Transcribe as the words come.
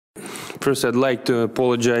First, I'd like to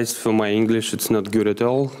apologize for my English. It's not good at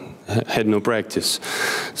all. I had no practice.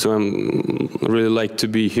 So I'm really like to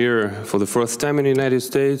be here for the first time in the United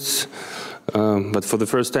States, but for the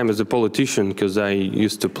first time as a politician, because I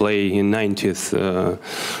used to play in 90th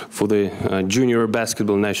for the junior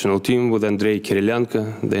basketball national team with Andrei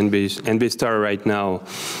Kirilenko, the NBA star right now.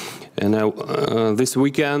 And this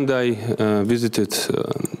weekend I visited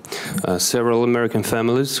several American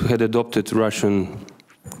families who had adopted Russian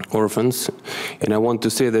orphans, and I want to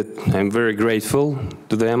say that I'm very grateful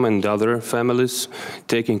to them and other families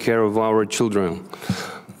taking care of our children.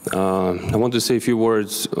 I want to say a few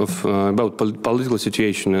words about political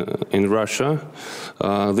situation in Russia.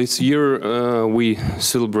 This year we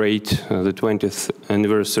celebrate the 20th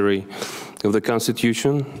anniversary of the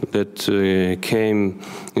Constitution that came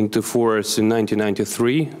into force in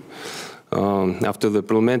 1993. After the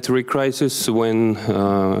parliamentary crisis, when,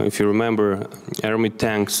 if you remember, army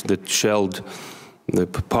tanks that shelled the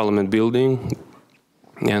parliament building,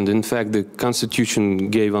 and in fact the Constitution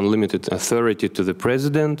gave unlimited authority to the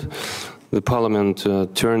president. The parliament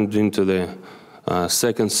turned into the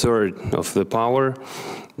second third of the power,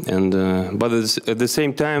 and but at the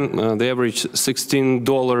same time the average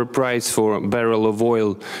 $16 price for a barrel of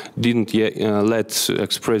oil didn't let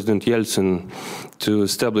ex-President Yeltsin to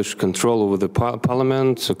establish control over the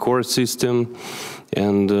parliament, the court system,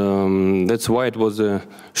 and that's why it was a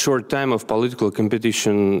short time of political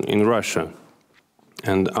competition in Russia.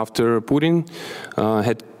 And after Putin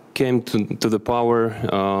had came to the power,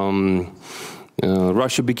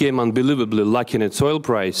 Russia became unbelievably lucky in its oil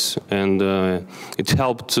price, and it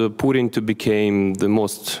helped Putin to become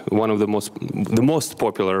one of the most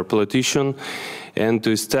popular politician, and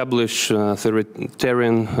to establish a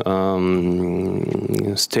authoritarian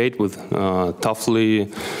state with toughly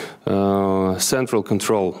central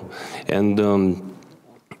control. And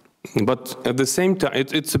but at the same time,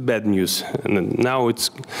 it's a bad news, and now it's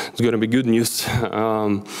going to be good news.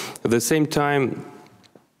 At the same time,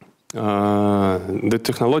 the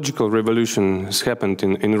technological revolution has happened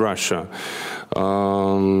in Russia.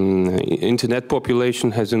 Internet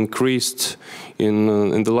population has increased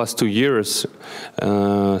in the last 2 years.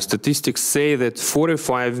 Statistics say that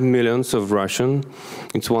 45 million of Russians,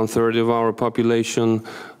 it's 1/3 of our population,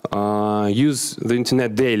 use the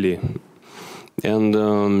internet daily. And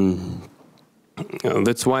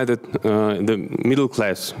that's why the middle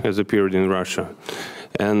class has appeared in Russia.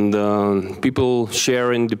 And people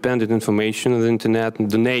share independent information on the internet,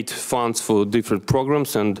 donate funds for different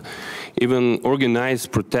programs, and even organize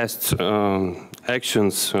protest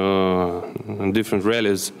actions and different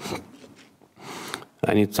rallies.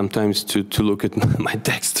 I need sometimes to look at my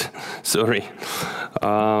text, sorry.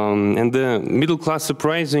 And the middle class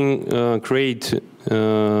uprising create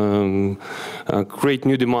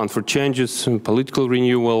new demand for changes, political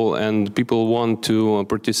renewal, and people want to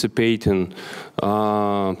participate in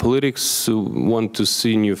politics, want to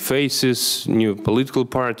see new faces, new political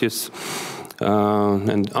parties.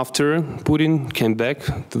 And after Putin came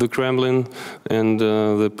back to the Kremlin and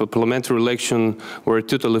the parliamentary election were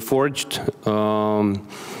totally forged,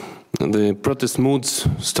 the protest moods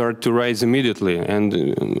start to rise immediately. And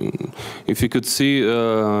if you could see,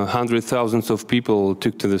 hundreds of thousands of people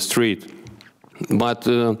took to the street. But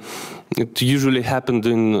it usually happened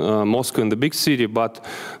in Moscow, in the big city, but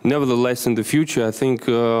nevertheless in the future I think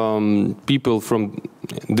people from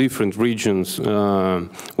different regions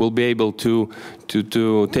will be able to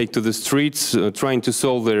take to the streets trying to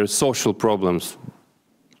solve their social problems.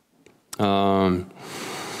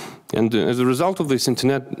 And as a result of this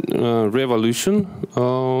internet revolution,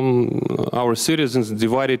 our citizens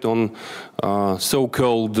divided on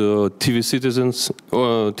so-called TV citizens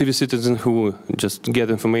who just get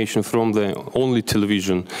information from the only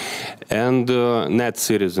television, and net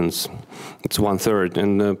citizens. It's 1/3,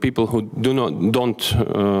 and people who don't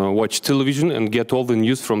watch television and get all the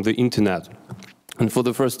news from the internet. And for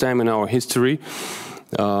the first time in our history,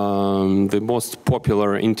 the most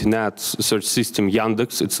popular internet search system,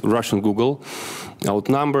 Yandex, it's Russian Google,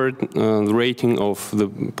 outnumbered the rating of the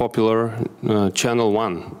popular Channel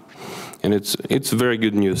 1. And it's very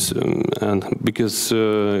good news, and because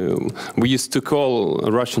we used to call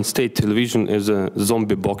Russian state television as a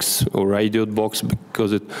zombie box or idiot box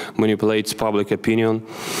because it manipulates public opinion.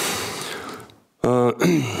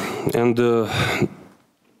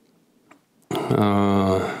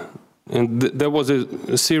 And there was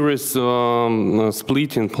a serious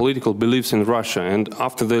split in political beliefs in Russia. And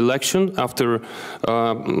after the election, after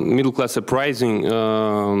middle-class uprising,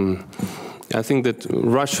 I think that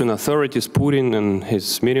Russian authorities, Putin and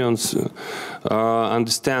his minions,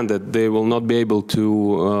 understand that they will not be able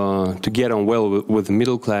to get on well with the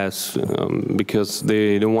middle class because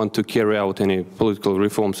they don't want to carry out any political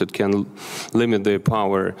reforms that can limit their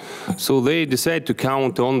power. So they decide to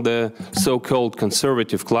count on the so-called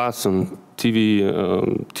conservative class and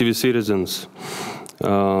TV citizens.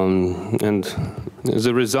 And as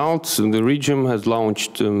a result, the regime has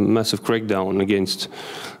launched a massive crackdown against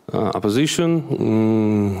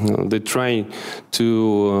opposition. They try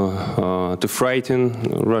to frighten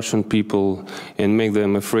Russian people and make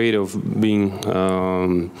them afraid of being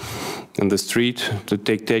in the street, to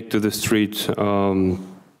take to the street.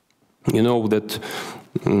 You know that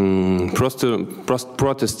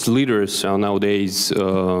protest leaders are nowadays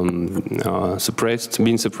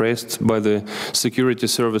being suppressed by the security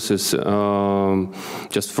services.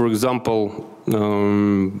 Just for example,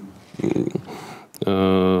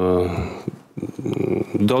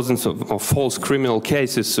 dozens of false criminal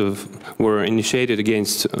cases were initiated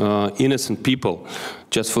against innocent people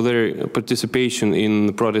just for their participation in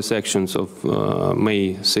the protest actions of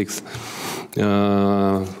May 6th.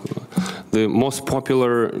 The most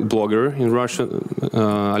popular blogger in Russia,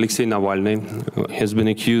 Alexei Navalny, has been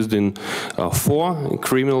accused in 4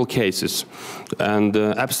 criminal cases and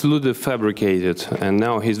absolutely fabricated, and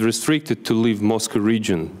now he's restricted to leave Moscow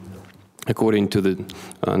region, according to the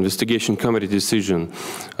investigation committee decision.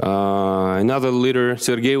 Another leader,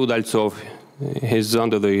 Sergei Udaltsov, he's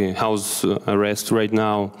under the house arrest right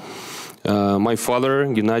now. My father,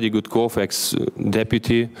 Gennady Gudkova,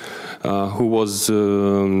 ex-deputy, who was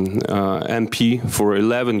MP for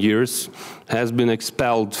 11 years, has been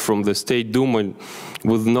expelled from the State Duma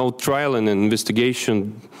with no trial and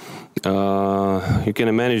investigation. You can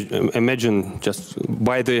imagine just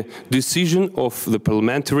by the decision of the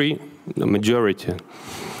parliamentary majority.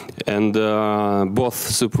 And both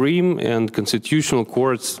Supreme and Constitutional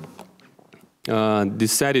Courts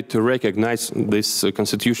decided to recognize this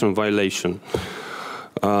constitutional violation.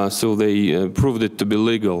 So they proved it to be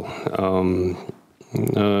legal.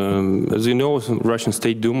 As you know, Russian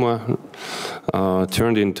State Duma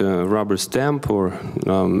turned into a rubber stamp or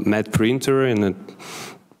matte printer, and it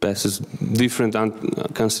passes different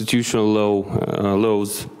constitutional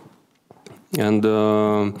laws. And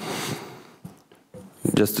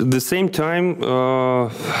just at the same time,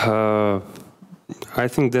 I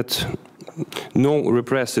think that no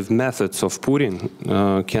repressive methods of Putin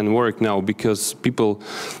can work now, because people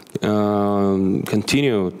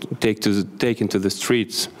continue to take into the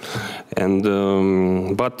streets, and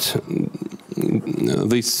but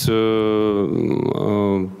this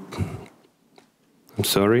I'm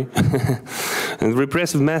sorry, and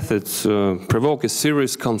repressive methods provoke a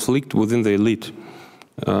serious conflict within the elite.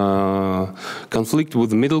 Conflict with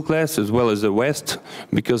the middle class as well as the West,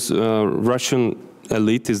 because Russian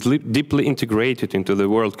elite is deeply integrated into the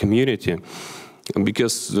world community,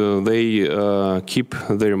 because they keep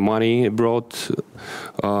their money abroad.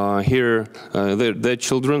 Here, their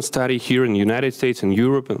children study here in the United States and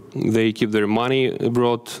Europe. They keep their money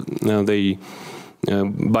abroad. They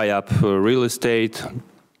buy up real estate.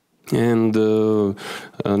 And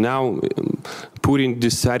now Putin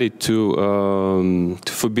decided to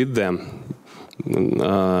forbid them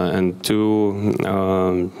and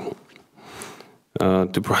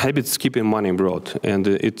to prohibit keeping money abroad, and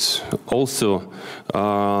it also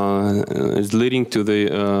is leading to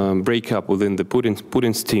the breakup within the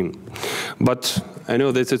Putin's team. But I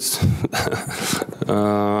know that it's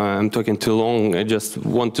I'm talking too long. I just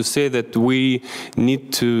want to say that we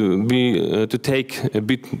need to take a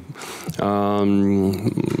bit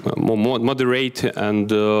more moderate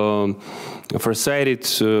and farsighted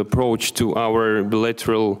approach to our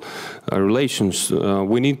bilateral relations.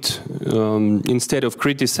 We need, instead of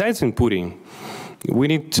criticizing Putin, we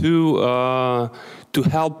need to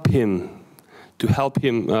help him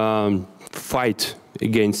fight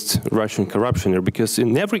against Russian corruption, because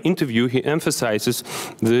in every interview he emphasizes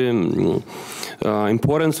the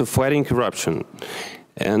importance of fighting corruption,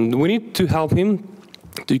 and we need to help him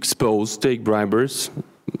to expose state bribers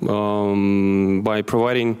by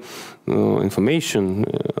providing information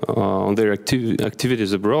on their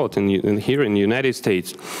activities abroad and here in the United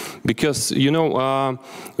States, because you know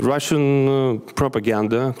Russian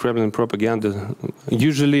propaganda, Kremlin propaganda,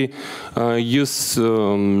 usually use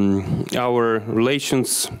our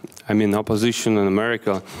relations, I mean opposition in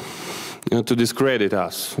America, to discredit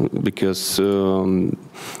us, because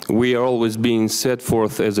we are always being set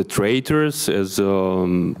forth as traitors, as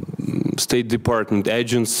State Department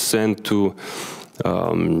agents sent to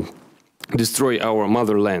destroy our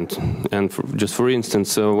motherland. And just for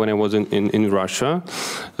instance, when I was in Russia,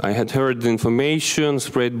 I had heard the information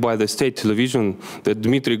spread by the state television that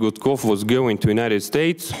Dmitry Gudkova was going to the United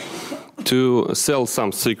States to sell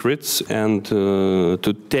some secrets and to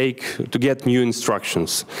get new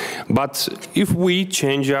instructions. But if we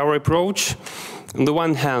change our approach, on the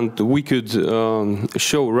one hand, we could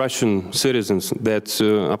show Russian citizens that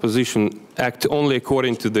opposition act only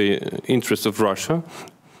according to the interests of Russia.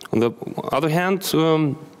 On the other hand,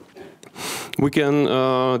 we can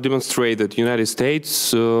demonstrate that the United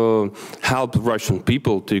States helped Russian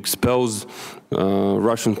people to expose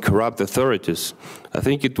Russian corrupt authorities. I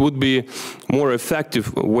think it would be a more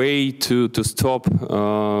effective way to stop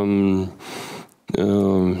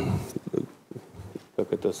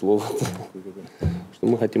как это слово? Что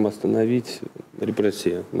мы хотим остановить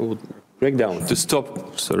репрессии. Ну, Crackdown, to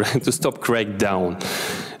stop crackdown,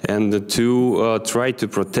 and to try to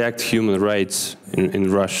protect human rights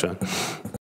in Russia.